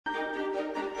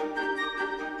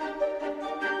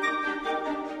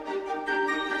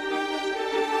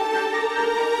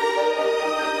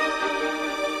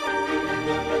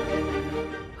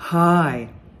Hi,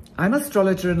 I'm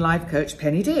astrologer and life coach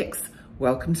Penny Dix.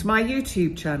 Welcome to my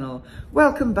YouTube channel.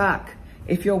 Welcome back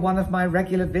if you're one of my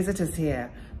regular visitors here.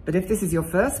 But if this is your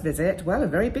first visit, well, a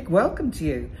very big welcome to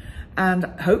you. And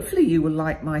hopefully you will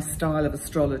like my style of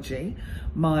astrology,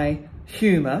 my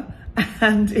humor.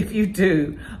 And if you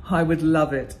do, I would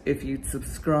love it if you'd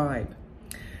subscribe.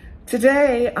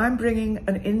 Today, I'm bringing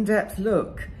an in-depth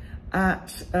look at,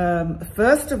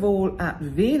 first of all, at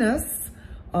Venus,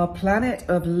 our planet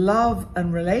of love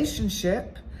and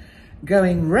relationship,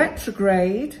 going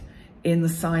retrograde in the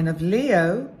sign of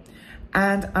Leo.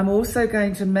 And I'm also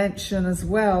going to mention as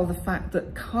well the fact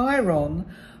that Chiron,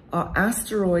 our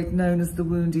asteroid known as the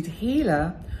Wounded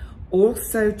Healer,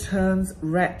 also turns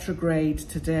retrograde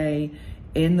today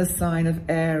in the sign of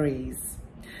Aries.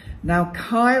 Now,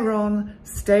 Chiron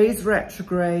stays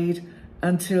retrograde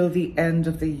until the end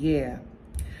of the year,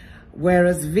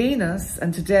 whereas Venus,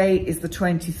 and today is the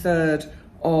 23rd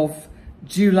of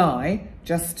July,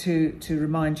 just to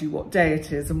remind you what day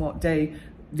it is and what day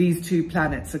these two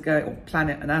planets are going, or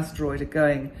planet and asteroid are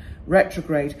going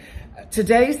retrograde.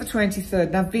 Today is the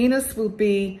 23rd. Now, Venus will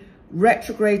be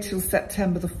retrograde till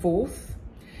September the 4th.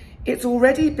 It's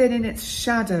already been in its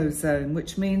shadow zone,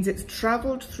 which means it's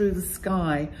traveled through the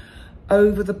sky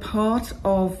over the part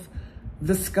of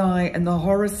the sky and the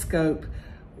horoscope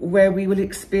where we will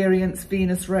experience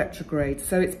Venus retrograde.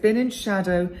 So it's been in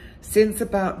shadow since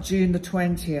about June the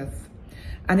 20th.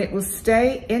 And it will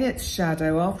stay in its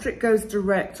shadow after it goes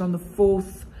direct on the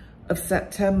 4th of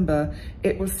September.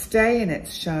 It will stay in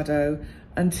its shadow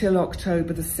until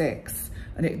October the 6th.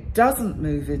 And it doesn't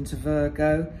move into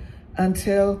Virgo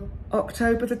until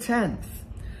October the 10th.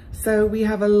 So we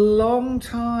have a long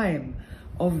time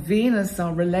of Venus,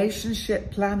 our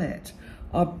relationship planet,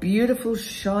 our beautiful,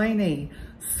 shiny,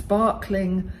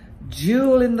 sparkling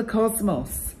jewel in the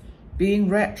cosmos, being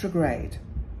retrograde.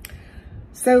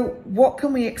 So what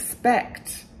can we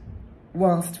expect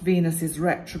whilst Venus is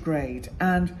retrograde?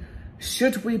 And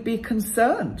should we be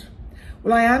concerned?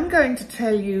 Well, I am going to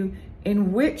tell you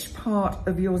in which part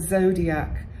of your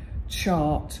zodiac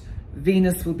chart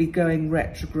Venus will be going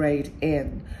retrograde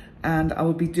in. And I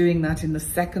will be doing that in the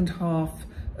second half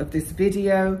of this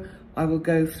video. I will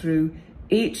go through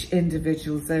each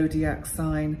individual zodiac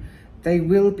sign. They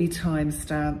will be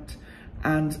time-stamped,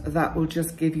 and that will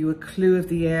just give you a clue of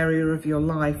the area of your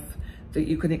life that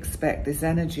you can expect this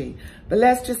energy. But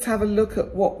let's just have a look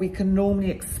at what we can normally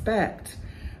expect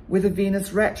with a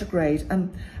Venus retrograde,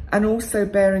 and also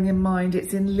bearing in mind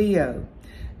it's in Leo.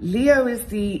 Leo is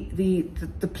the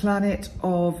planet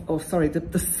of, or sorry,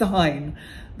 the sign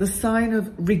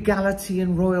of regality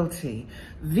and royalty.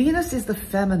 Venus is the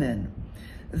feminine.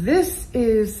 This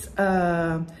is,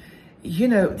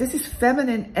 this is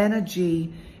feminine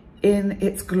energy in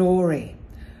its glory.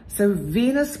 So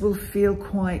Venus will feel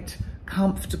quite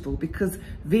comfortable because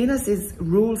Venus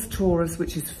rules Taurus,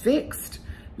 which is fixed.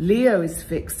 Leo is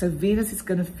fixed. So Venus is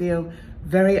going to feel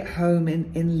very at home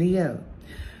in Leo.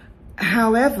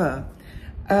 However,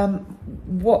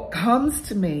 what comes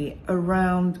to me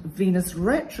around Venus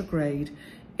retrograde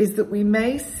is that we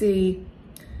may see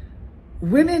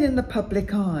women in the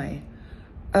public eye,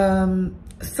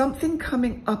 something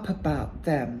coming up about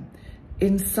them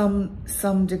in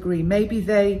some degree. Maybe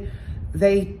they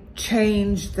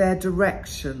change their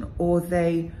direction, or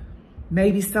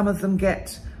maybe some of them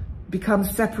become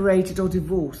separated or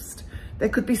divorced. There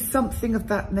could be something of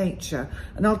that nature.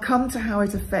 And I'll come to how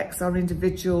it affects our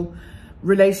individual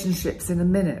relationships in a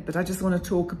minute, but I just want to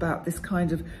talk about this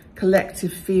kind of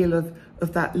collective feel of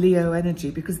that Leo energy,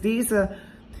 because these are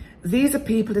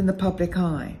people in the public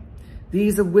eye.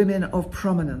 These are women of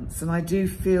prominence, and I do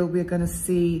feel we're going to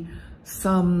see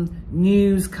some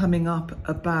news coming up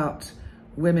about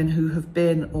women who have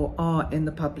been or are in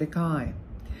the public eye.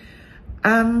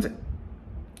 And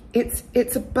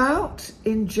it's about,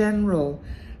 in general,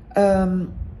 I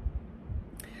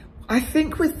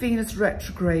think with Venus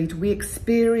retrograde, we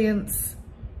experience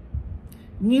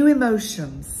new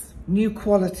emotions, new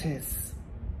qualities.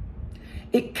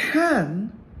 It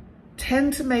can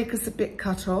tend to make us a bit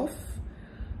cut off,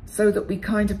 so that we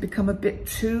kind of become a bit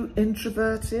too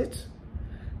introverted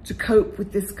to cope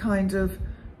with this kind of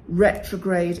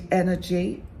retrograde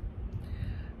energy.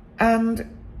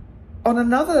 And on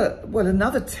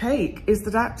another take is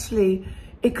that actually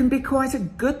it can be quite a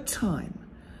good time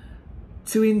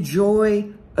to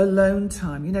enjoy alone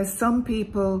time. You know, some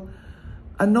people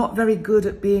are not very good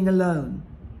at being alone.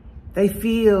 They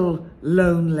feel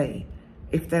lonely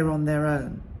if they're on their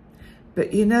own.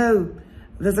 But you know,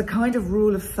 there's a kind of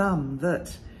rule of thumb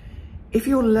that if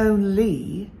you're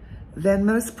lonely, then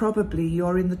most probably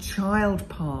you're in the child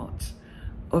part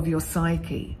of your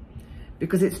psyche,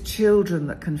 because it's children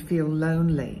that can feel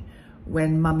lonely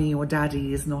when mummy or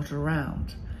daddy is not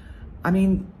around. I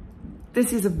mean,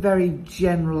 this is a very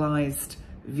generalized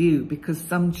view, because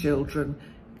some children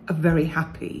are very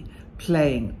happy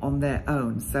playing on their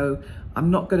own. So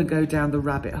I'm not going to go down the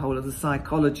rabbit hole of the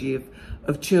psychology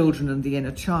of children and the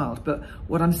inner child. But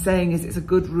what I'm saying is it's a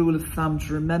good rule of thumb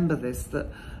to remember this, that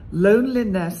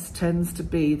loneliness tends to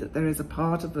be that there is a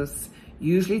part of us,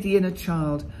 usually the inner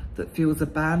child, that feels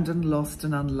abandoned, lost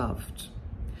and unloved.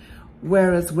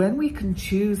 Whereas when we can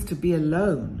choose to be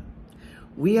alone,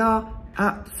 we are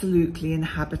absolutely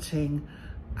inhabiting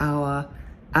our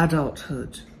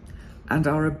adulthood and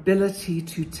our ability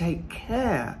to take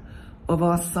care of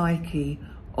our psyche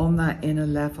on that inner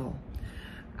level.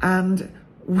 And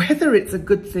whether it's a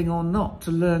good thing or not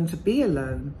to learn to be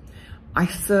alone, I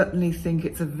certainly think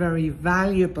it's a very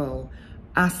valuable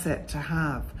asset to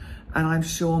have. And I'm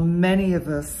sure many of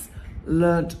us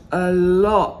learnt a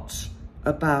lot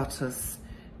about us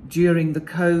during the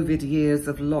COVID years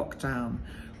of lockdown,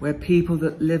 where people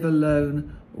that live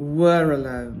alone were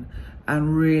alone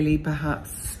and really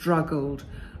perhaps struggled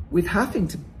with having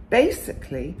to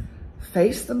basically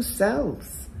face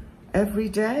themselves every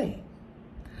day.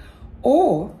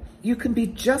 Or you can be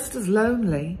just as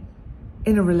lonely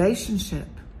in a relationship.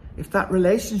 If that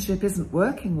relationship isn't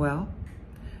working well,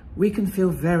 we can feel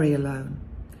very alone.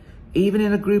 Even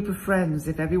in a group of friends,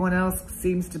 if everyone else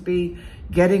seems to be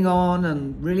getting on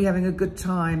and really having a good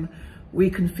time, we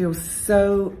can feel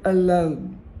so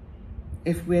alone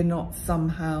if we're not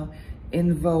somehow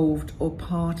involved or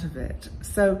part of it.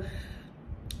 So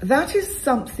that is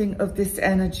something of this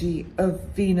energy of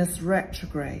Venus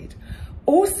retrograde.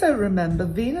 Also remember,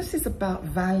 Venus is about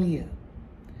value,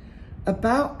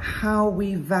 about how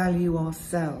we value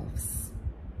ourselves.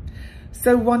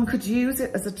 So one could use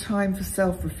it as a time for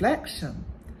self-reflection,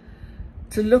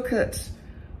 to look at,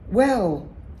 well,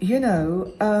 you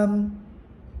know,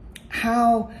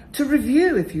 how to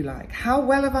review, if you like. How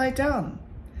well have I done?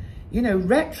 You know,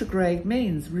 retrograde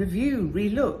means review,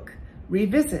 relook,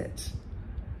 revisit,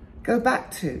 go back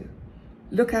to,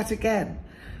 look at again.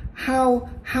 How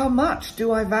much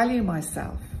do I value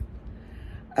myself?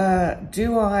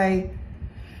 Do I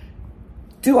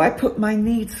put my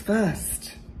needs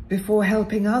first before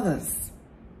helping others?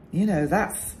 You know,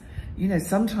 that's, you know,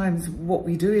 sometimes what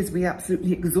we do is we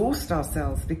absolutely exhaust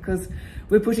ourselves because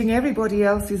we're putting everybody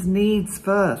else's needs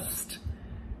first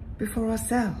before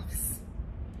ourselves.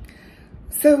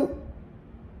 So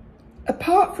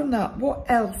apart from that, what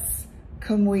else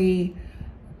can we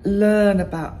learn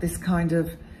about this kind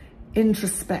of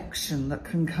introspection that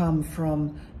can come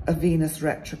from a Venus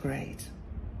retrograde?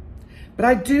 But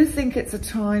I do think it's a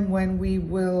time when we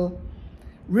will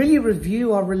really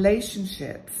review our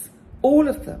relationships, all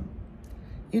of them,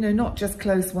 you know, not just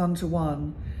close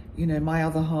one-to-one, you know, my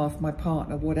other half, my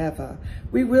partner, whatever.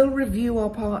 We will review our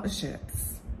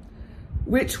partnerships.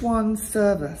 Which ones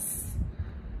serve us?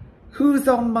 Who's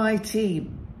on my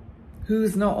team?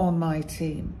 Who's not on my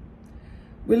team?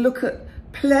 We'll look at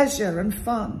pleasure and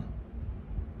fun,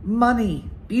 money,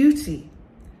 beauty.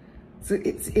 So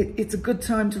it's a good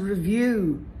time to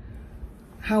review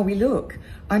how we look.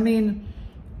 I mean,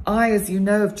 I, as you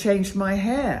know, have changed my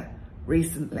hair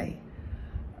recently.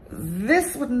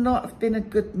 This would not have been a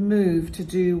good move to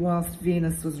do whilst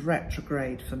Venus was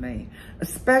retrograde for me,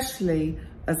 especially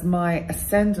as my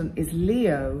ascendant is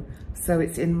Leo, so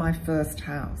it's in my first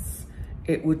house.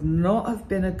 It would not have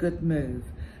been a good move,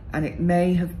 and it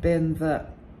may have been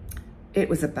that it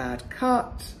was a bad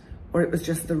cut, or it was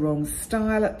just the wrong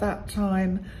style at that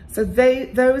time. So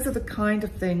those are the kind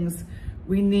of things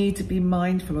we need to be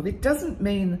mindful of. It doesn't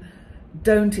mean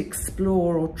don't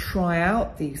explore or try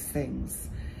out these things.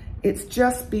 It's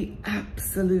just be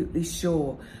absolutely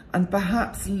sure, and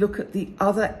perhaps look at the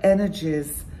other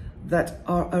energies that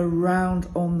are around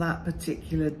on that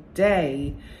particular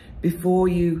day before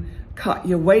you cut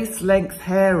your waist length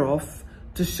hair off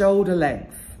to shoulder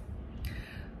length.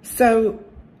 So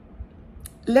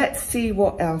let's see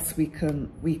what else we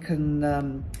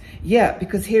can yeah,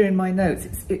 because here in my notes,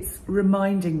 it's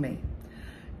reminding me,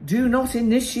 do not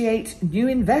initiate new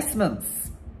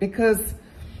investments, because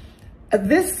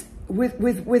this, with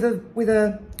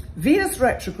a Venus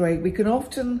retrograde, we can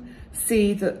often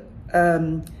see that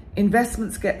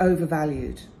investments get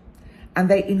overvalued and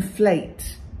they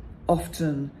inflate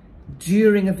often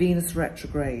during a Venus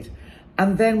retrograde.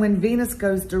 And then when Venus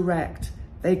goes direct,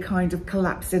 they kind of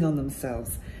collapse in on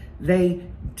themselves. They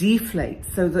deflate,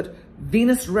 so that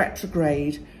Venus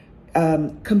retrograde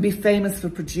can be famous for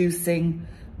producing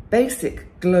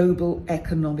basic global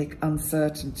economic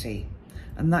uncertainty.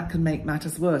 and that can make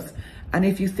matters worse. And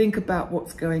if you think about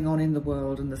what's going on in the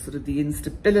world and the sort of the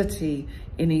instability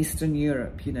in Eastern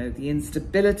Europe, you know, the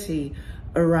instability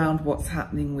around what's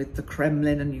happening with the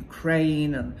Kremlin and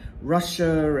Ukraine and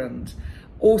Russia, and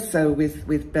also with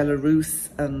Belarus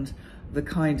and the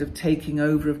kind of taking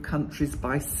over of countries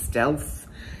by stealth.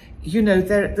 You know,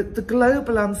 the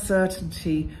global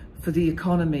uncertainty for the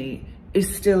economy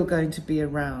is still going to be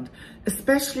around,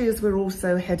 especially as we're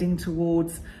also heading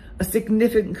towards a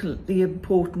significantly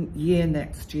important year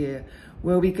next year,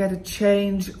 where we get a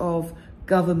change of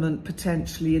government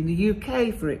potentially in the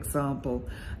UK, for example,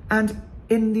 and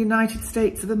in the United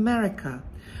States of America.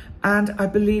 And I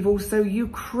believe also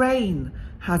Ukraine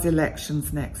has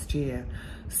elections next year.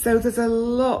 So there's a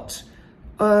lot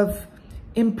of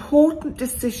important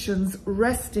decisions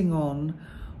resting on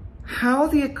how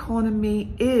the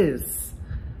economy is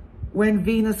when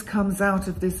Venus comes out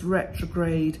of this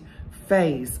retrograde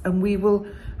phase. And we will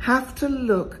have to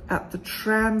look at the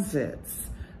transits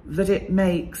that it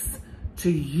makes to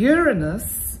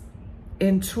Uranus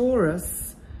in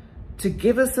Taurus to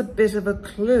give us a bit of a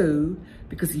clue,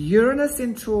 because Uranus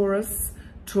in Taurus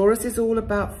is all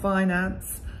about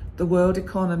finance, the world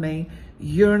economy.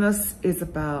 Uranus is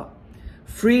about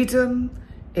freedom.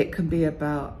 It can be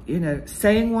about, you know,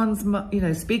 saying one's,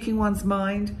 speaking one's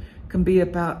mind, can be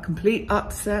about complete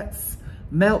upsets,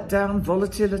 meltdown,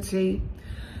 volatility.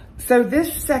 So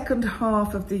this second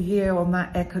half of the year on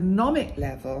that economic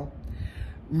level,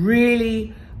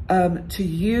 really, to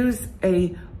use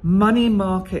a money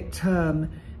market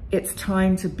term, it's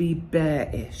time to be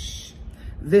bearish.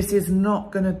 This is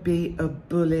not going to be a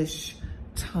bullish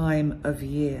time of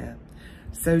year.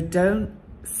 So don't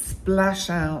splash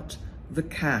out the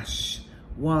cash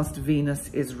whilst Venus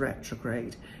is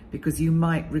retrograde, because you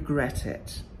might regret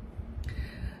it.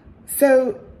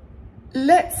 So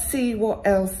let's see what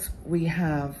else we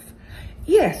have.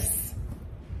 Yes,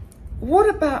 what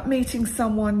about meeting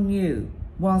someone new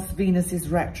whilst Venus is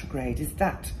retrograde? Is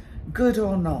that good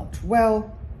or not?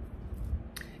 Well,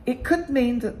 it could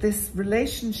mean that this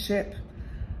relationship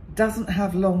doesn't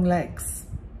have long legs,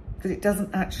 that it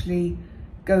doesn't actually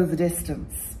go the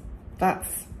distance.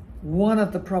 That's one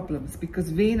of the problems,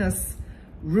 because Venus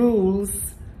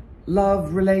rules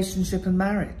love, relationship and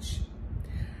marriage.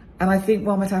 And I think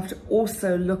one might have to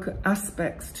also look at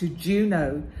aspects to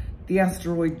Juno, the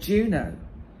asteroid Juno,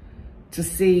 to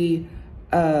see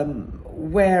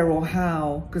where or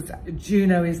how, because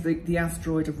Juno is the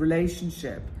asteroid of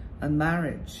relationship and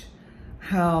marriage,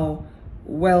 how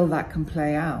well that can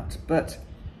play out. But,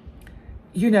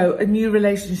 you know, a new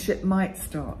relationship might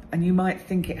start and you might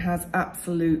think it has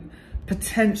absolute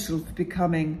potential for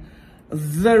becoming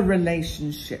the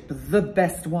relationship, the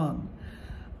best one.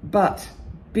 But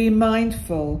be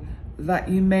mindful that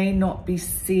you may not be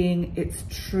seeing its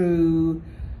true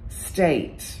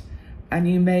state, and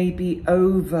you may be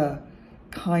over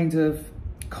kind of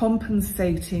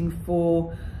compensating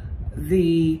for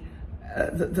the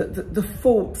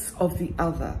faults of the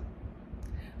other.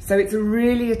 So it's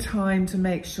really a time to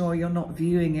make sure you're not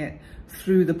viewing it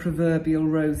through the proverbial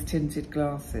rose-tinted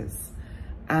glasses.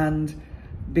 And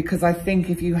because I think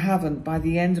if you haven't, by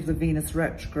the end of the Venus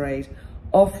retrograde,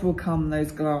 off will come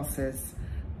those glasses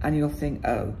and you'll think,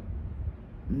 oh,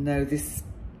 no, this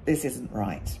isn't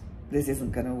right. This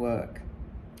isn't going to work.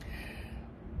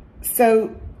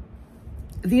 So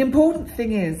the important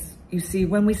thing is, you see,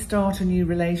 when we start a new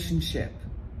relationship,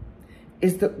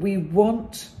 is that we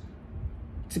want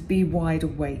to be wide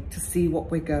awake to see what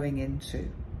we're going into.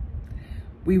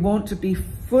 We want to be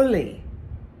fully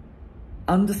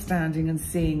understanding and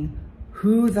seeing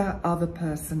who that other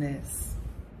person is,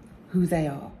 who they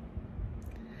are.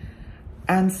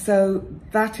 And so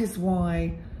that is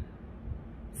why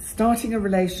starting a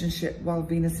relationship while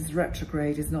Venus is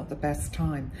retrograde is not the best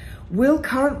time. Will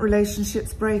current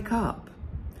relationships break up?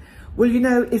 Well, you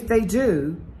know, if they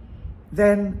do,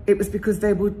 then it was because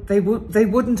they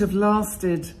wouldn't have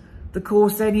lasted the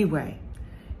course anyway.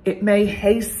 It may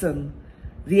hasten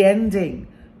the ending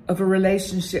of a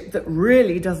relationship that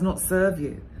really does not serve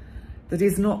you, that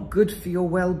is not good for your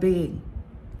well-being.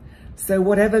 So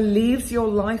whatever leaves your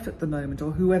life at the moment,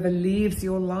 or whoever leaves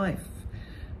your life,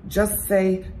 just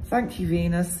say, thank you,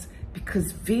 Venus,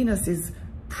 because Venus is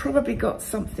probably got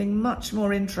something much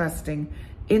more interesting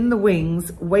in the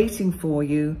wings waiting for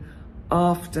you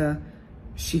after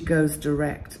she goes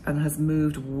direct and has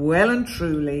moved well and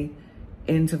truly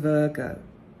into Virgo.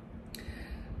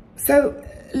 So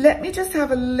let me just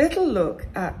have a little look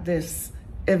at this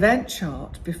event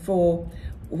chart before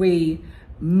we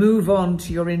move on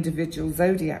to your individual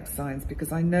zodiac signs,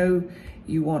 because I know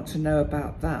you want to know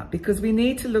about that, because we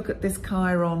need to look at this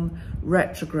Chiron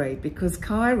retrograde, because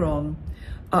Chiron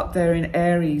up there in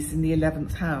Aries in the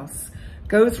 11th house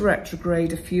goes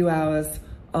retrograde a few hours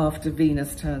after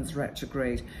Venus turns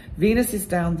retrograde. Venus is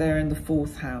down there in the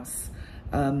 4th house,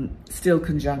 still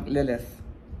conjunct Lilith.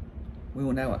 We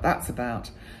all know what that's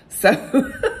about. So,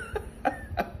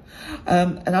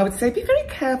 and I would say be very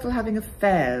careful having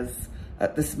affairs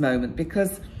at this moment,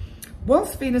 because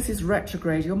whilst Venus is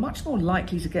retrograde, you're much more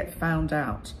likely to get found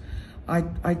out.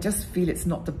 I just feel it's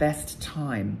not the best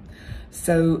time.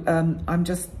 So I'm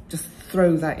just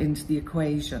throw that into the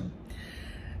equation.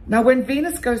 Now, when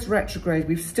Venus goes retrograde,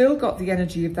 we've still got the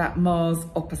energy of that Mars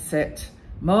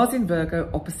in Virgo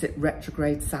opposite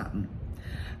retrograde Saturn.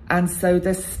 And so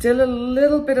there's still a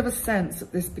little bit of a sense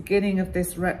at this beginning of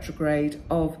this retrograde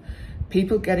of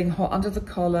people getting hot under the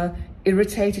collar,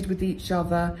 irritated with each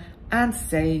other, and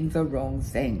saying the wrong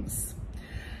things.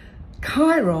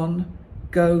 Chiron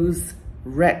goes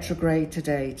retrograde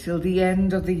today till the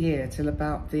end of the year, till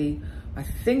about I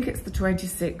think it's the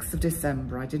 26th of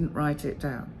December. I didn't write it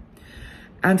down.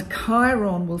 And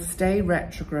Chiron will stay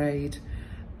retrograde,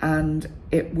 and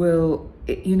it will,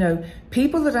 you know,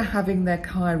 people that are having their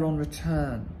Chiron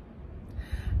return,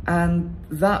 and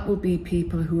that will be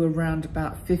people who are around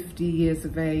about 50 years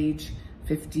of age,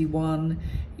 51.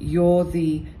 You're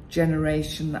the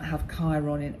generation that have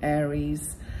Chiron in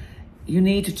Aries. You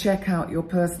need to check out your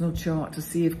personal chart to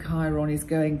see if Chiron is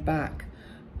going back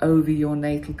over your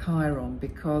natal Chiron,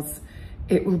 because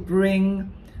it will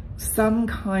bring some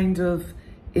kind of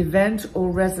event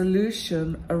or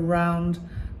resolution around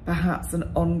perhaps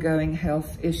an ongoing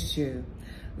health issue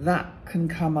that can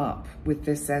come up with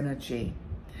this energy.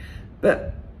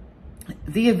 But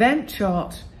the event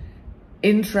chart,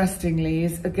 interestingly,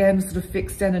 is again sort of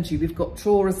fixed energy. We've got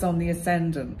Taurus on the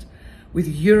ascendant with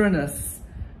Uranus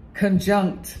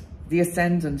conjunct the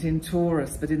ascendant in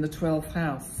Taurus, but in the 12th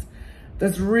house.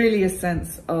 There's really a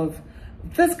sense of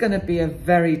there's going to be a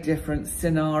very different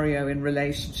scenario in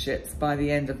relationships by the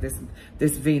end of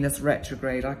this Venus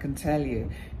retrograde, I can tell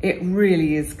you. It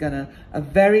really is a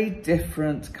very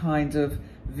different kind of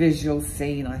visual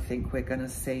scene, I think we're going to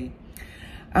see.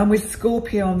 And with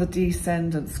Scorpio on the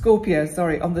descendant,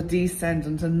 on the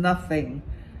descendant and nothing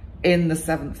in the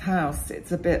 7th house,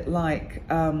 it's a bit like,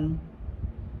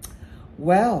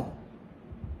 well,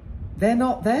 they're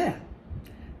not there.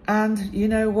 And you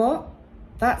know what?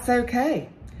 That's okay,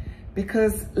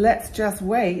 because let's just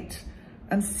wait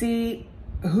and see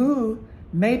who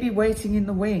may be waiting in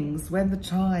the wings when the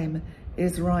time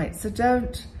is right. So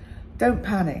don't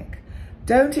panic.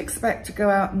 Don't expect to go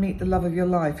out and meet the love of your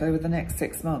life over the next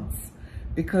 6 months,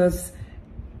 because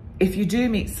if you do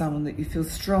meet someone that you feel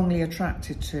strongly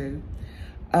attracted to,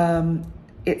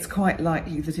 it's quite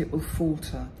likely that it will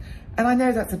falter. And I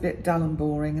know that's a bit dull and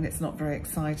boring and it's not very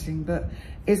exciting, but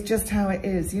it's just how it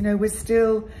is. You know, we're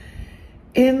still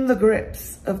in the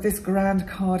grips of this grand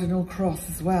cardinal cross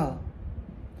as well.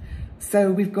 So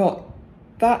we've got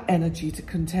that energy to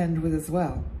contend with as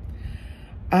well.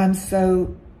 And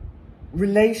so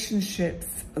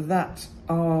relationships that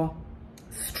are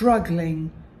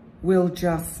struggling will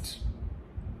just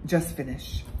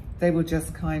finish. They will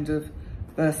just kind of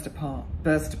burst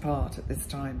apart at this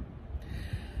time.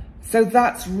 So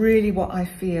that's really what I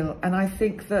feel. And I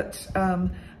think that,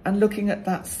 and looking at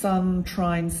that Sun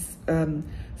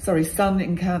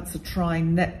in Cancer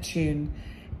trine Neptune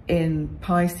in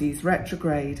Pisces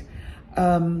retrograde,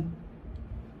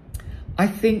 I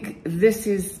think this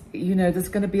is, you know, there's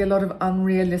going to be a lot of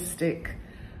unrealistic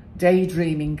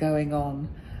daydreaming going on,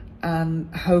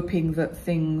 and hoping that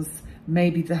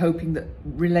hoping that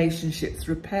relationships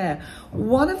repair.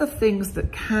 One of the things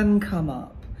that can come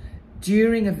up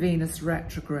during a Venus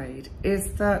retrograde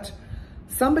is that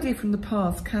somebody from the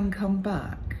past can come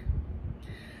back.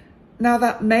 Now,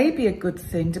 that may be a good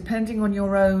thing depending on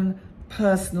your own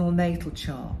personal natal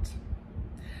chart,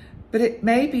 but it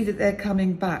may be that they're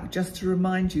coming back just to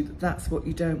remind you that that's what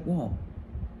you don't want.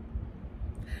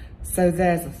 So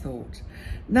there's a thought.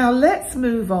 Now let's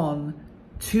move on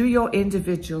to your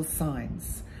individual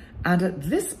signs. And at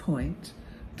this point,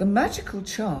 the magical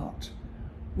chart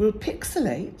will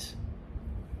pixelate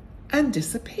and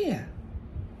disappear.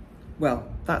 Well,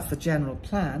 that's the general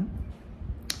plan.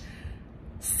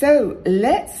 So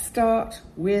let's start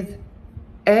with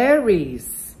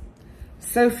Aries.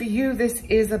 So for you, this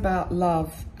is about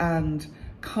love and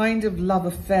kind of love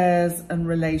affairs and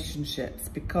relationships,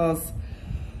 because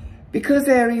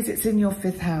Aries, it's in your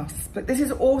 5th house, but this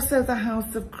is also the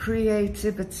house of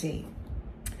creativity.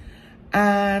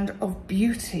 and of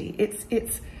beauty.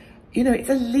 It's you know, it's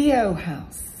a Leo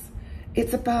house.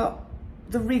 It's about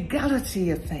the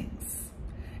regality of things.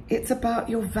 It's about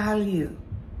your value.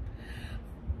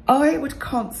 I would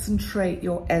concentrate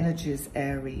your energies,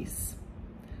 Aries,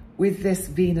 with this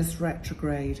Venus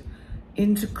retrograde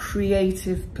into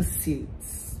creative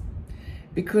pursuits,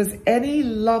 because any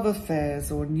love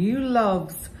affairs or new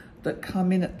loves that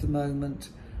come in at the moment,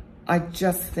 I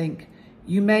just think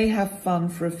you may have fun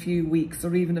for a few weeks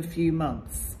or even a few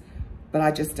months, but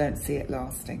I just don't see it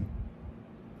lasting.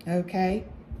 Okay?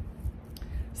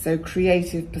 So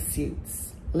creative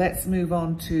pursuits. Let's move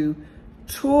on to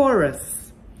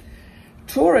Taurus.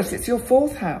 Taurus, it's your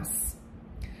 4th house.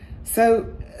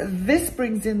 So this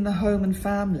brings in the home and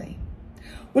family.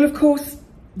 Well, of course,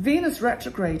 Venus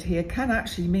retrograde here can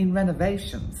actually mean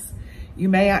renovations. You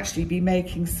may actually be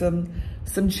making some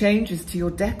changes to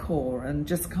your decor and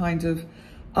just kind of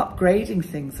upgrading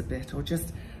things a bit, or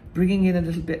just bringing in a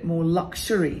little bit more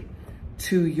luxury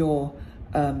to your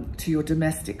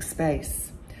domestic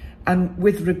space. And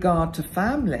with regard to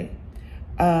family,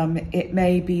 it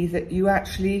may be that you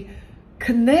actually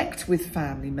connect with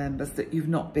family members that you've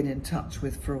not been in touch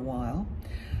with for a while.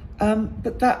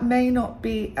 But that may not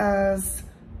be as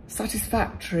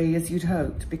satisfactory as you'd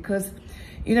hoped, because,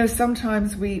 you know,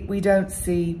 sometimes we don't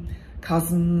see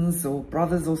cousins or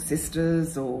brothers or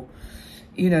sisters or,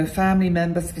 you know, family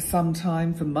members for some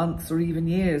time, for months or even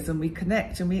years, and we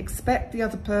connect and we expect the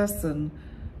other person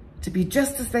to be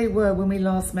just as they were when we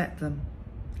last met them.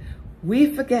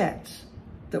 We forget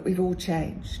that we've all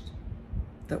changed,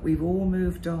 that we've all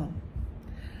moved on.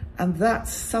 And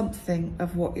that's something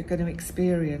of what you're going to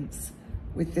experience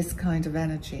with this kind of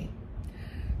energy.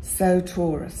 So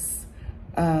Taurus,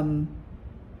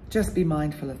 just be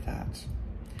mindful of that.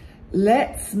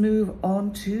 Let's move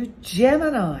on to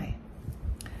Gemini.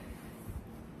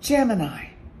 Gemini.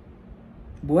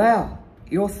 Well,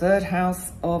 your 3rd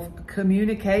house of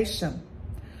communication.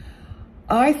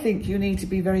 I think you need to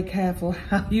be very careful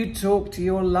how you talk to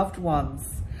your loved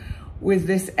ones with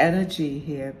this energy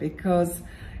here, because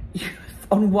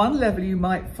on one level you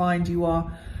might find you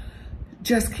are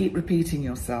just keep repeating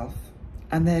yourself,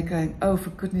 and they're going, oh,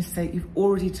 for goodness sake, you've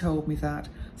already told me that.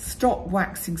 Stop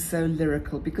waxing so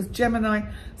lyrical, because Gemini,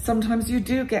 sometimes you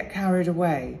do get carried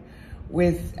away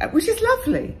with, which is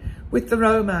lovely, with the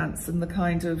romance and the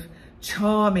kind of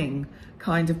charming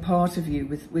kind of part of you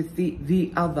with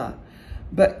the other.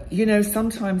 But, you know,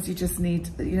 sometimes you just need,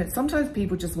 you know, sometimes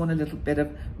people just want a little bit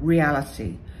of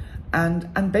reality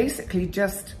and basically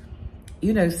just,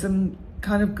 you know, some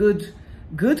kind of good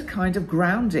kind of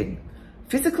grounding,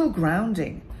 physical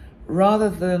grounding, rather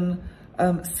than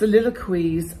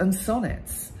soliloquies and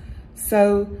sonnets.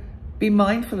 So be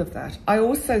mindful of that. I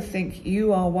also think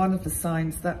you are one of the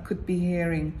signs that could be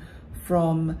hearing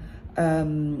from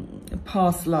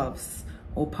past loves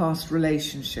or past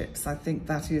relationships. I think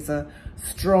that is a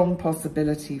strong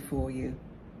possibility for you.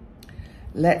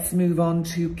 Let's move on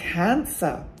to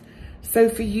Cancer. So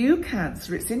for you,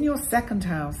 Cancer, it's in your 2nd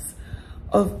house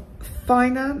of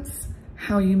finance,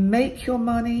 how you make your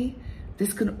money.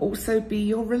 This can also be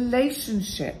your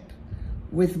relationship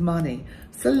with money.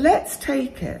 So let's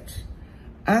take it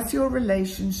as your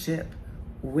relationship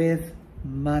with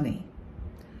money.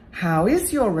 How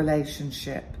is your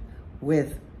relationship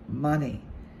with money?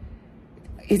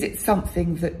 Is it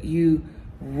something that you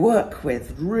work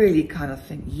with, really kind of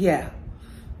think, yeah,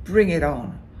 bring it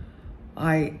on.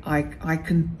 I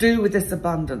can do with this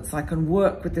abundance. I can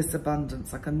work with this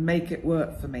abundance. I can make it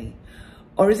work for me.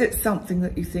 Or is it something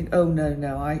that you think, oh,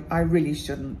 no, I really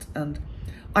shouldn't. And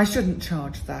I shouldn't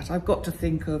charge that. I've got to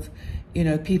think of, you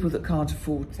know, people that can't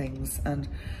afford things. And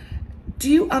do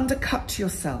you undercut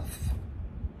yourself?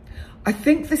 I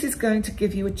think this is going to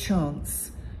give you a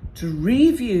chance to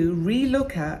review,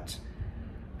 relook at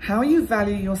how you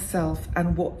value yourself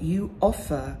and what you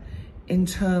offer in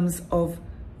terms of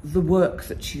the work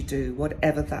that you do,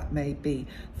 whatever that may be.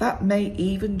 That may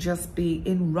even just be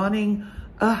in running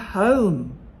a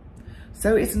home.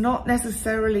 So it's not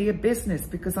necessarily a business,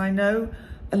 because I know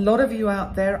a lot of you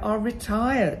out there are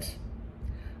retired.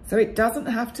 So it doesn't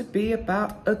have to be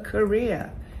about a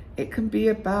career. It can be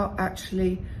about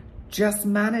actually just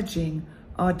managing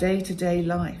our day-to-day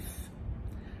life.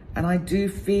 And I do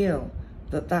feel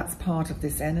that that's part of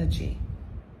this energy.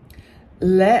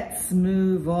 Let's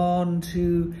move on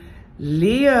to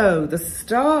Leo, the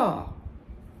star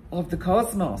of the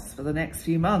cosmos for the next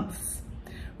few months,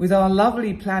 with our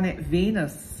lovely planet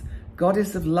Venus,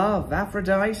 goddess of love,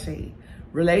 Aphrodite,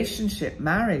 relationship,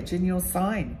 marriage in your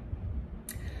sign.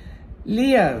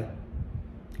 Leo,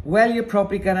 well, you're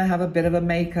probably going to have a bit of a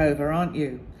makeover, aren't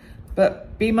you?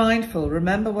 But be mindful,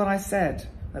 remember what I said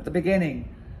at the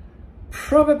beginning.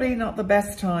 Probably not the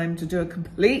best time to do a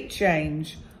complete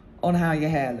change on how your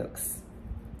hair looks.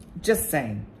 Just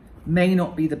saying, may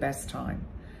not be the best time.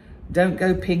 Don't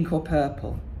go pink or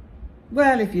purple.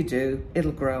 Well, if you do,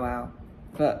 it'll grow out,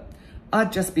 but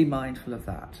I'd just be mindful of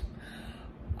that.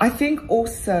 I think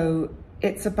also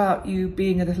it's about you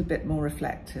being a little bit more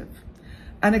reflective.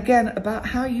 And again, about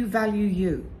how you value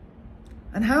you.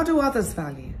 And how do others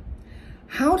value?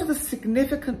 How do the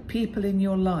significant people in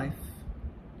your life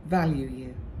value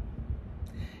you?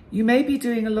 You may be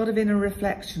doing a lot of inner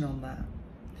reflection on that.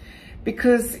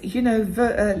 Because, you know,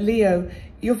 Leo,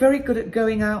 you're very good at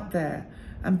going out there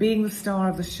and being the star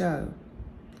of the show.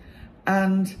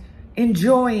 And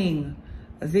enjoying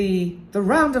the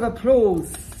round of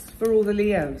applause for all the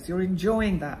Leos. You're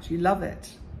enjoying that. You love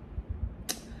it.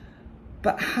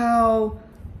 But how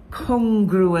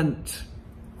congruent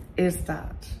is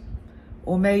that?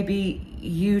 Or maybe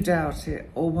you doubt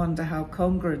it or wonder how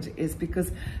congruent it is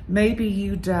because maybe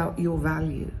you doubt your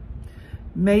value.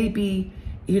 Maybe,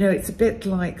 you know, it's a bit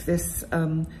like this,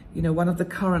 you know, one of the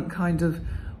current kind of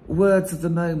words of the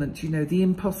moment, you know, the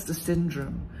imposter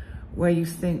syndrome, where you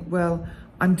think, well,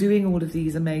 I'm doing all of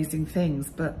these amazing things,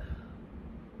 but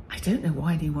I don't know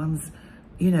why anyone's,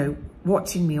 you know,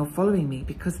 watching me or following me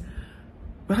because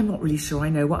well, I'm not really sure I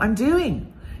know what I'm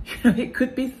doing. You know, it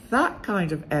could be that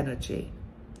kind of energy.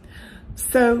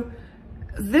 So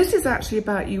this is actually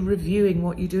about you reviewing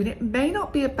what you do, and it may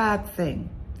not be a bad thing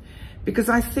because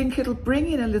I think it'll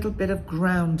bring in a little bit of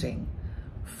grounding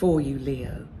for you,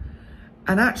 Leo.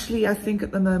 And actually, I think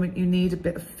at the moment you need a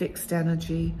bit of fixed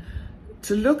energy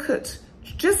to look at,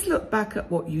 just look back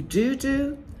at what you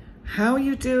do, how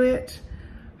you do it,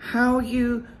 how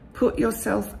you put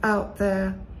yourself out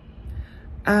there.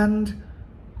 And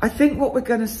I think what we're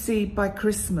going to see by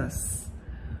Christmas,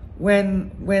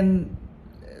 when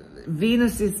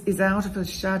Venus is out of her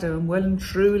shadow and well and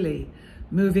truly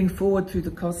moving forward through the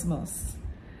cosmos,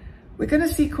 we're going to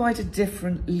see quite a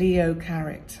different Leo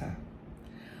character.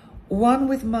 One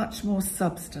with much more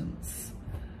substance,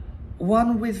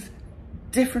 one with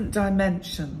different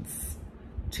dimensions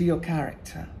to your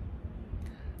character.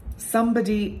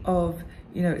 Somebody of,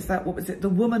 you know, it's that, what was it? The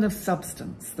woman of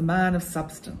substance, the man of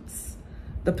substance,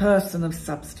 the person of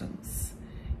substance.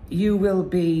 You will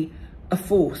be a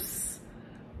force,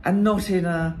 and not in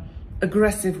a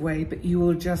aggressive way, but you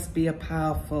will just be a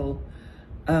powerful,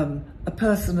 a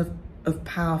person of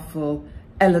powerful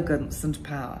elegance and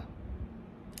power.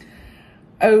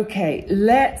 Okay,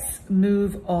 let's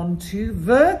move on to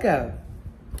Virgo.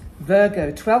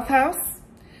 Virgo, 12th house.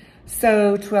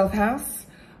 So 12th house.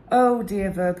 Oh dear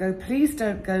Virgo, please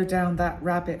don't go down that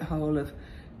rabbit hole of,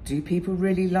 do people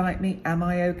really like me? Am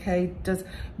I okay?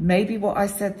 Maybe what I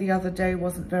said the other day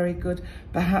wasn't very good.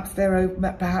 Perhaps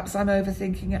I'm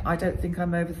overthinking it. I don't think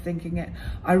I'm overthinking it.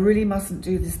 I really mustn't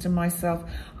do this to myself.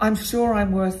 I'm sure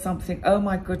I'm worth something. Oh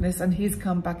my goodness, and he's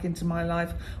come back into my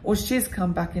life, or she's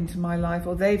come back into my life,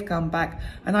 or they've come back,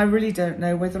 and I really don't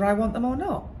know whether I want them or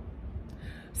not.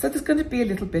 So there's going to be a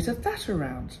little bit of that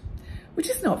around, which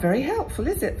is not very helpful,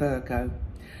 is it, Virgo?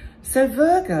 So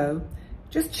Virgo,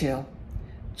 just chill.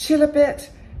 Chill a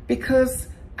bit, because,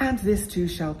 and this too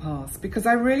shall pass, because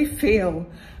I really feel,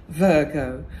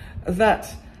 Virgo,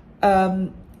 that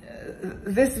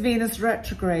this Venus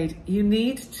retrograde, you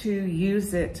need to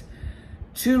use it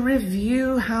to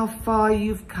review how far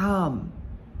you've come,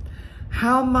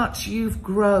 how much you've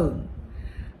grown,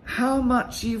 how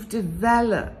much you've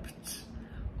developed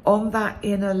on that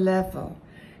inner level,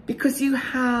 because you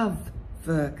have,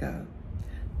 Virgo.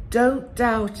 Don't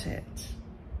doubt it.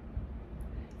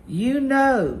 You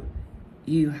know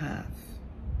you have.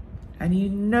 And you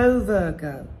know,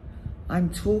 Virgo, I'm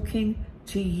talking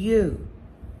to you.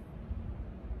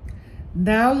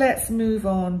 Now let's move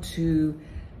on to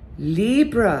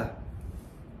Libra.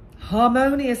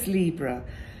 Harmonious Libra.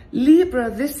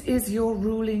 Libra, this is your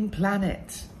ruling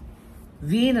planet.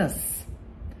 Venus.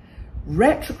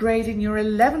 Retrograde in your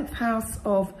 11th house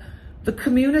of the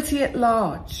community at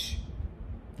large.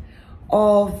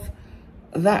 Of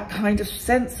that kind of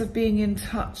sense of being in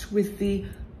touch with the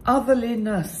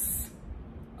otherliness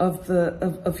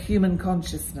of human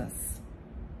consciousness,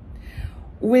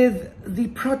 with the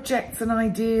projects and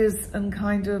ideas and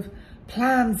kind of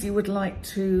plans you would like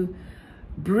to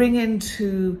bring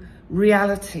into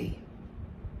reality.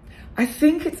 I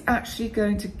think it's actually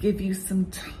going to give you some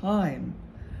time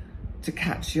to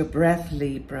catch your breath,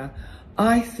 Libra.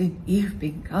 I think you've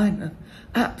been kind of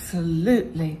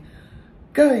absolutely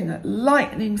going at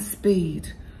lightning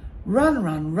speed,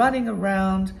 running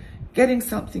around, getting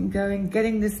something going,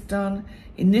 getting this done,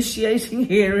 initiating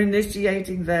here,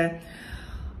 initiating there.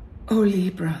 Oh,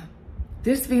 Libra,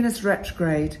 this Venus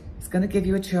retrograde is going to give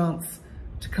you a chance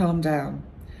to calm down,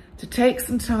 to take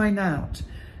some time out,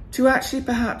 to actually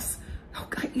perhaps, oh,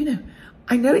 you know,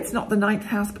 I know it's not the 9th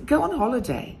house, but go on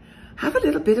holiday, have a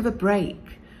little bit of a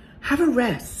break, have a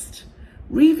rest,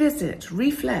 revisit,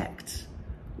 reflect,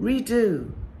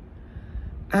 redo,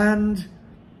 and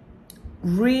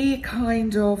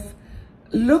kind of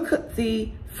look at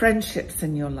the friendships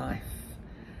in your life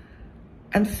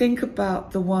and think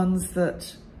about the ones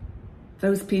that,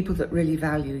 those people that really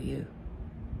value you,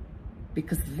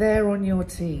 because they're on your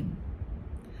team.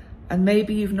 And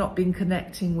maybe you've not been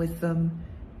connecting with them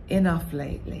enough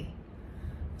lately.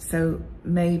 So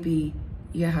maybe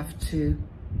you have to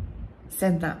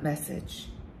send that message.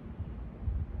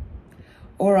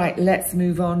 All right, let's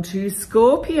move on to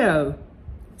Scorpio.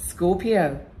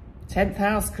 Scorpio, 10th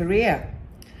house, career.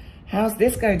 How's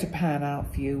this going to pan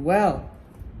out for you? Well,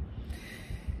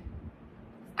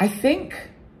 I think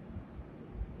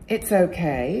it's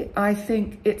okay. I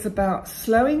think it's about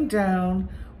slowing down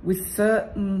with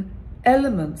certain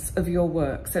elements of your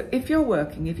work. So if you're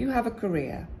working, if you have a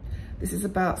career, this is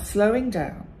about slowing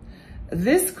down.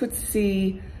 This could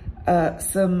see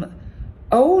some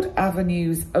old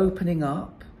avenues opening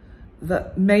up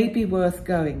that may be worth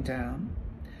going down,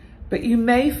 but you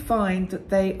may find that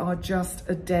they are just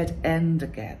a dead end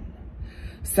again.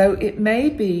 So it may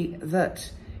be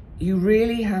that you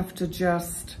really have to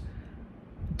just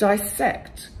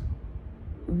dissect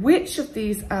which of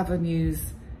these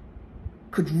avenues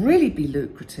could really be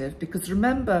lucrative, because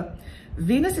remember,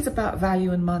 Venus is about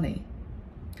value and money.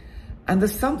 And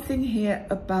there's something here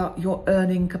about your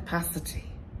earning capacity.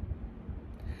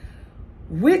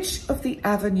 Which of the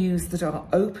avenues that are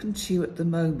open to you at the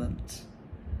moment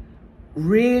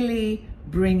really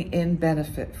bring in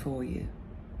benefit for you?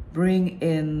 Bring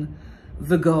in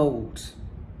the gold,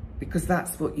 because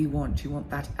that's what you want. You want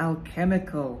that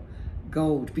alchemical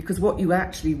gold, because what you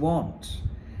actually want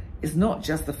is not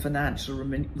just the financial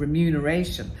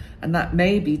remuneration, and that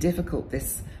may be difficult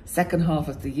this second half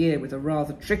of the year with a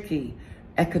rather tricky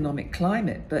economic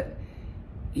climate, but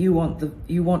you want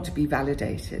to be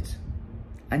validated,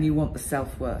 and you want the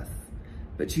self-worth,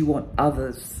 but you want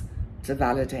others to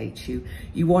validate you.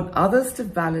 You want others to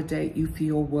validate you for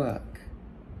your work.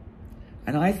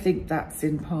 And I think that's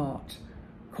in part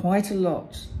quite a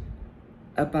lot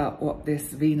about what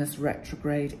this Venus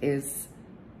retrograde is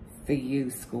for you,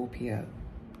 Scorpio.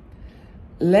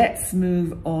 Let's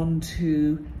move on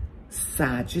to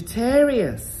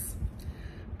Sagittarius.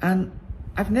 And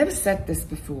I've never said this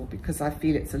before because I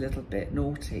feel it's a little bit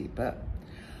naughty, but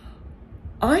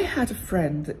I had a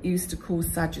friend that used to call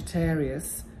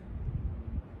Sagittarius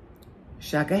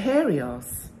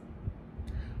Shagaharios.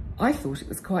 I thought it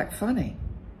was quite funny.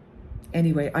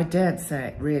 Anyway, I daren't say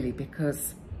it really,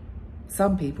 because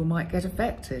some people might get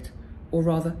affected, or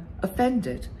rather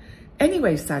offended.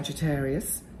 Anyway,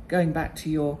 Sagittarius, going back to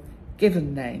your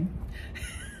given name,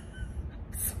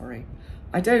 sorry,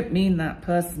 I don't mean that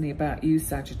personally about you,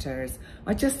 Sagittarius.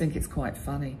 I just think it's quite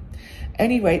funny.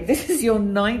 Anyway, this is your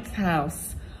 9th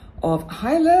house of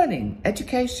higher learning,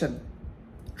 education,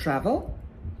 travel.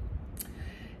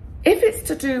 If it's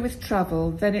to do with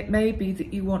travel, then it may be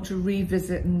that you want to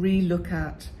revisit and relook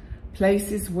at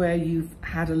places where you've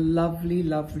had a lovely,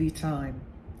 lovely time.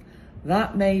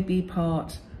 That may be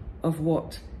part of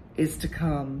what is to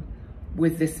come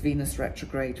with this Venus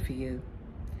retrograde for you.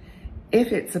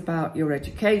 If it's about your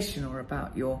education or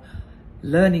about your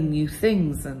learning new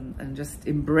things and just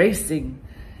embracing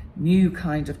new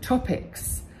kind of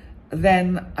topics,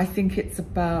 then I think it's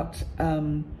about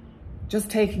just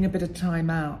taking a bit of time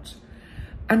out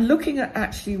and looking at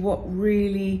actually what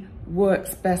really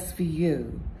works best for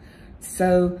you.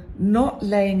 So not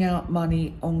laying out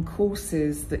money on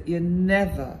courses that you're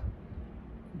never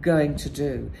going to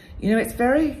do. You know, it's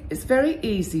very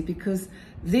easy, because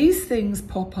these things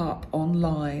pop up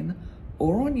online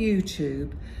or on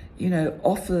YouTube, you know,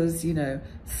 offers, you know,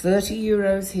 30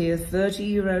 euros here, 30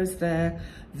 euros there.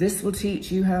 This will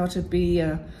teach you how to be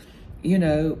a, you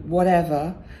know,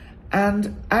 whatever.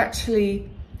 And actually,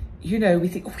 you know, we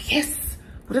think, oh yes,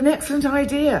 what an excellent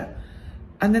idea.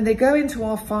 And then they go into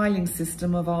our filing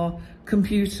system of our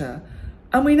computer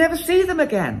and we never see them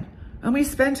again. And we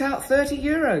spent out 30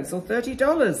 euros or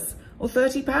 $30 or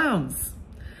 £30.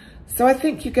 So I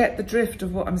think you get the drift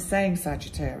of what I'm saying,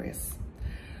 Sagittarius.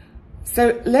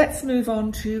 So let's move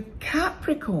on to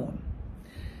Capricorn.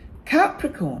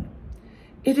 Capricorn,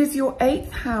 it is your 8th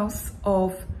house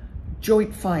of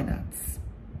joint finance.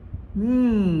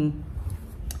 You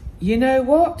know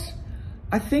what?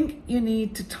 I think you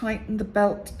need to tighten the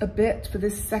belt a bit for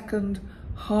this second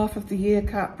half of the year,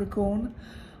 Capricorn.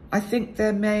 I think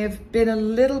there may have been a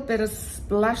little bit of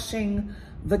splashing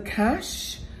the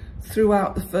cash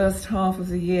throughout the first half of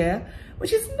the year,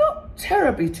 which is not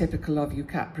terribly typical of you,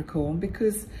 Capricorn,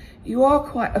 because you are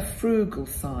quite a frugal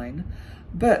sign.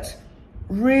 But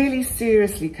really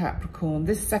seriously, Capricorn,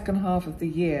 this second half of the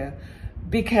year,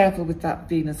 be careful with that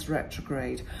Venus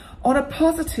retrograde. On a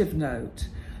positive note,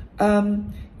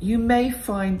 you may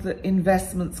find that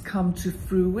investments come to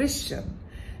fruition.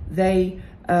 They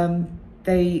get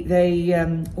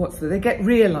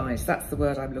realized. That's the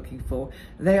word I'm looking for.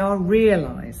 They are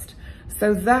realized.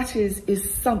 So that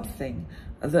is something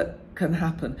that can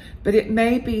happen. But it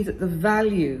may be that the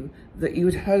value that you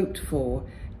had hoped for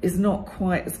is not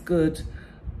quite as good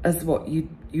as what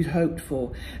you'd hoped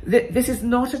for. This is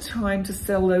not a time to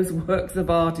sell those works of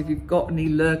art if you've got any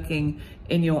lurking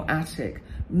in your attic.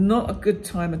 Not a good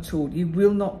time at all. You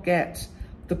will not get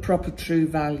the proper true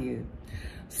value.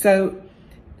 So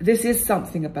this is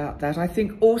something about that. I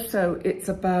think also it's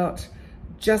about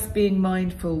just being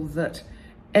mindful that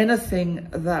anything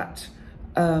that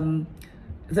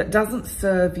that doesn't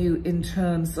serve you in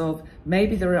terms of,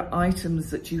 maybe there are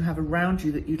items that you have around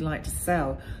you that you'd like to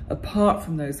sell apart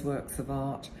from those works of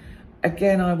art.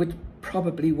 Again, I would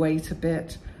probably wait a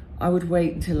bit. I would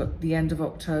wait until the end of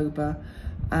October,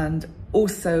 and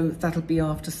also that'll be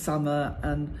after summer,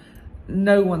 and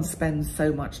no one spends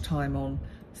so much time on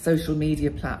social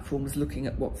media platforms looking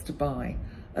at what's to buy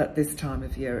at this time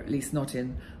of year, at least not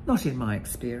in my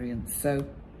experience. So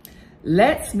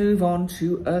let's move on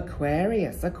to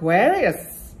Aquarius.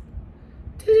 Aquarius,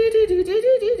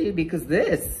 because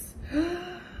this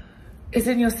is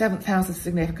in your 7th house of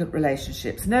significant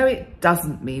relationships. No, it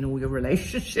doesn't mean all your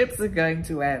relationships are going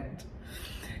to end.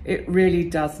 It really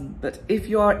doesn't. But if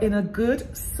you are in a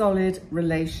good, solid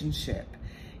relationship,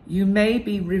 you may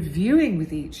be reviewing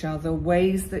with each other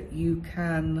ways that you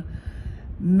can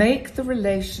make the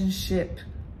relationship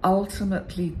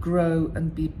ultimately grow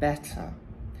and be better.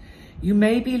 You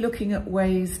may be looking at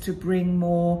ways to bring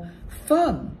more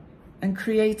fun and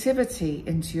creativity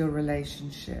into your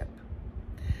relationship.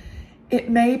 It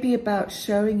may be about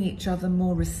showing each other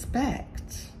more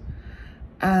respect.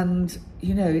 And,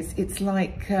 you know, it's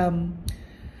like,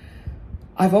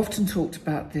 I've often talked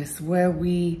about this, where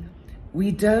we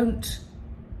don't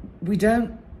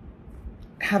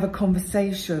have a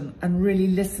conversation and really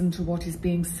listen to what is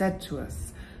being said to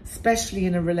us, especially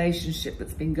in a relationship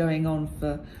that's been going on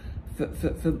for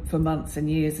months and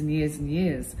years and years and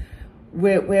years.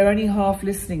 We're only half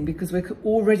listening because we're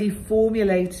already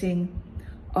formulating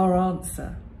our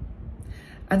answer.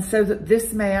 And so that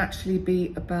this may actually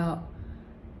be about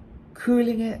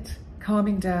cooling it,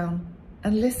 calming down,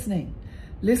 and listening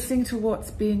to what's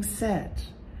being said.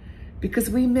 Because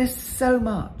we miss so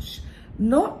much,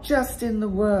 not just in the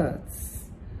words,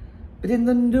 but in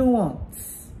the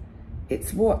nuance.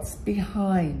 It's what's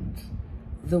behind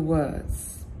the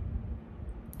words.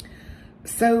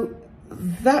 So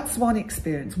that's one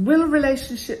experience. Will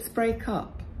relationships break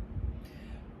up?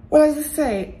 Well, as I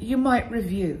say, you might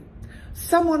review.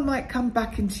 Someone might come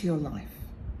back into your life.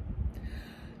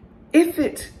 If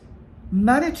it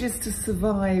manages to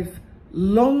survive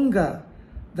longer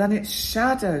than its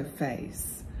shadow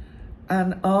phase,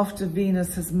 and after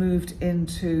Venus has moved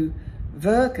into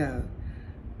Virgo,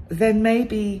 then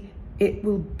maybe it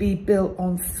will be built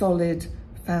on solid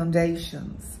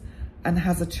foundations and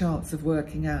has a chance of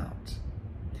working out.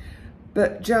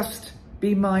 But just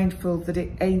be mindful that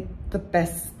it ain't the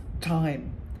best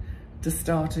time to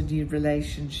start a new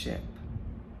relationship.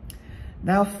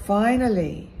 Now,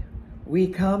 finally, we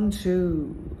come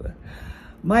to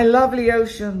my lovely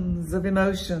oceans of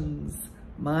emotions,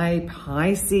 my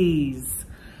Pisces.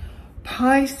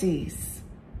 Pisces,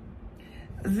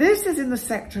 this is in the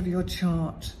sector of your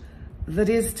chart that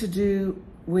is to do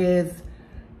with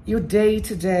your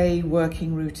day-to-day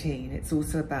working routine. It's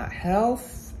also about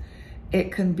health.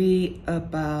 It can be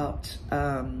about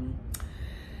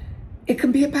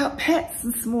pets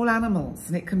and small animals,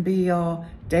 and it can be our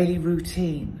daily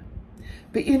routine.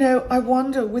 But you know, I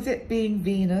wonder, with it being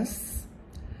Venus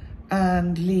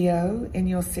and Leo in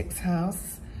your 6th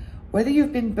house, whether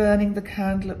you've been burning the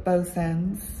candle at both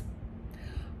ends.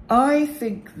 I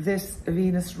think this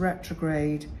Venus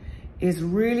retrograde is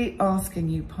really asking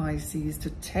you, Pisces, to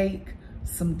take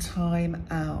some time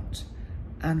out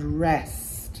and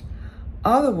rest.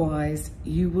 Otherwise,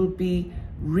 you will be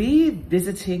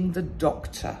revisiting the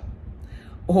doctor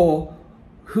or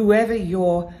whoever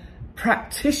your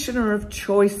practitioner of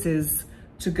choice is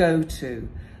to go to,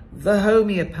 the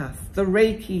homeopath, the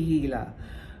Reiki healer,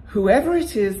 whoever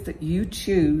it is that you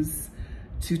choose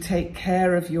to take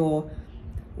care of your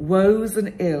woes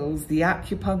and ills, the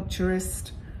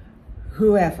acupuncturist,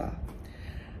 whoever,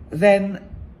 then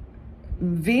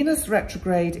Venus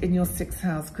retrograde in your 6th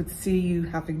house could see you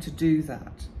having to do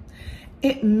that.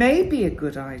 It may be a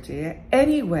good idea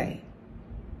anyway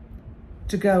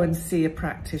to go and see a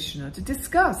practitioner to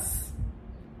discuss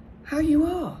how you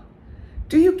are.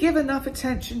 Do you give enough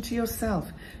attention to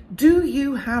yourself? Do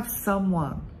you have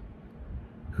someone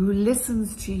who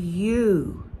listens to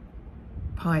you,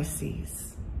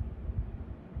 Pisces?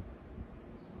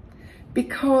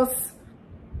 Because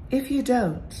if you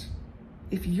don't,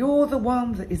 if you're the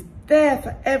one that is there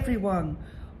for everyone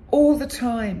all the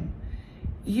time,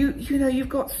 you know, you've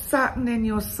got Saturn in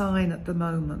your sign at the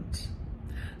moment.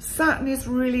 Saturn is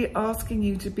really asking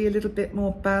you to be a little bit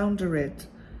more boundaried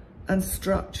and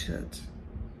structured.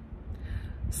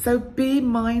 So be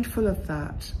mindful of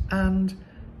that and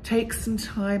take some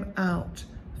time out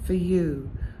for you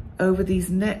over these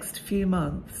next few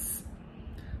months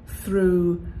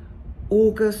through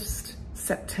August,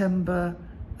 September,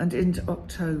 and into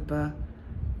October.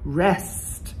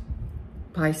 Rest,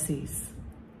 Pisces,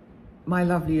 my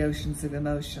lovely oceans of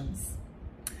emotions.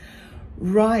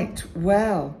 Right,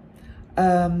 well,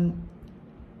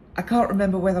 I can't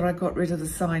remember whether I got rid of the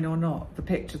sign or not, the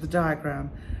picture, the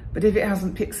diagram, but if it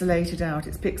hasn't pixelated out,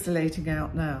 it's pixelating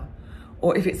out now.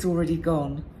 Or if it's already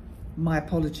gone, my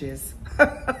apologies.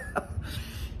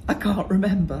 I can't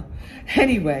remember.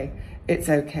 Anyway, it's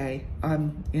okay.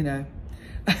 You know,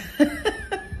 I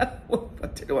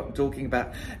don't know what I'm talking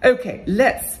about. Okay,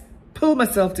 let's pull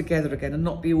myself together again and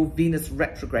not be all Venus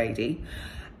retrograde-y.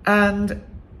 And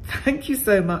thank you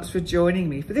so much for joining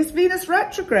me for this Venus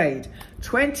retrograde,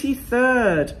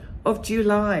 23rd of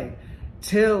July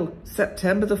till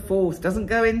September the 4th. Doesn't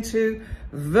go into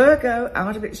Virgo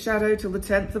out of its shadow till the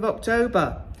 10th of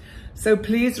October. So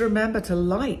please remember to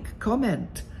like,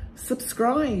 comment,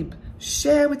 subscribe,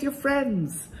 share with your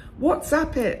friends,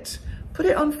 WhatsApp it, put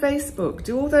it on Facebook,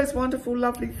 do all those wonderful,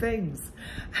 lovely things.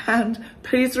 And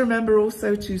please remember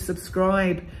also to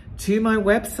subscribe to my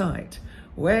website,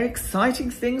 where exciting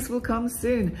things will come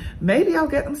soon. Maybe I'll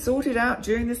get them sorted out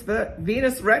during this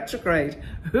Venus retrograde.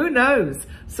 Who knows?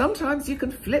 Sometimes you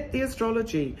can flip the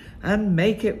astrology and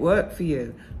make it work for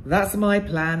you. That's my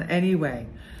plan anyway.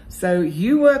 So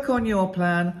you work on your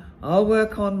plan, I'll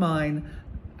work on mine,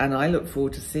 and I look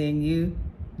forward to seeing you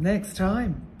next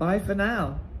time. Bye for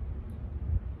now.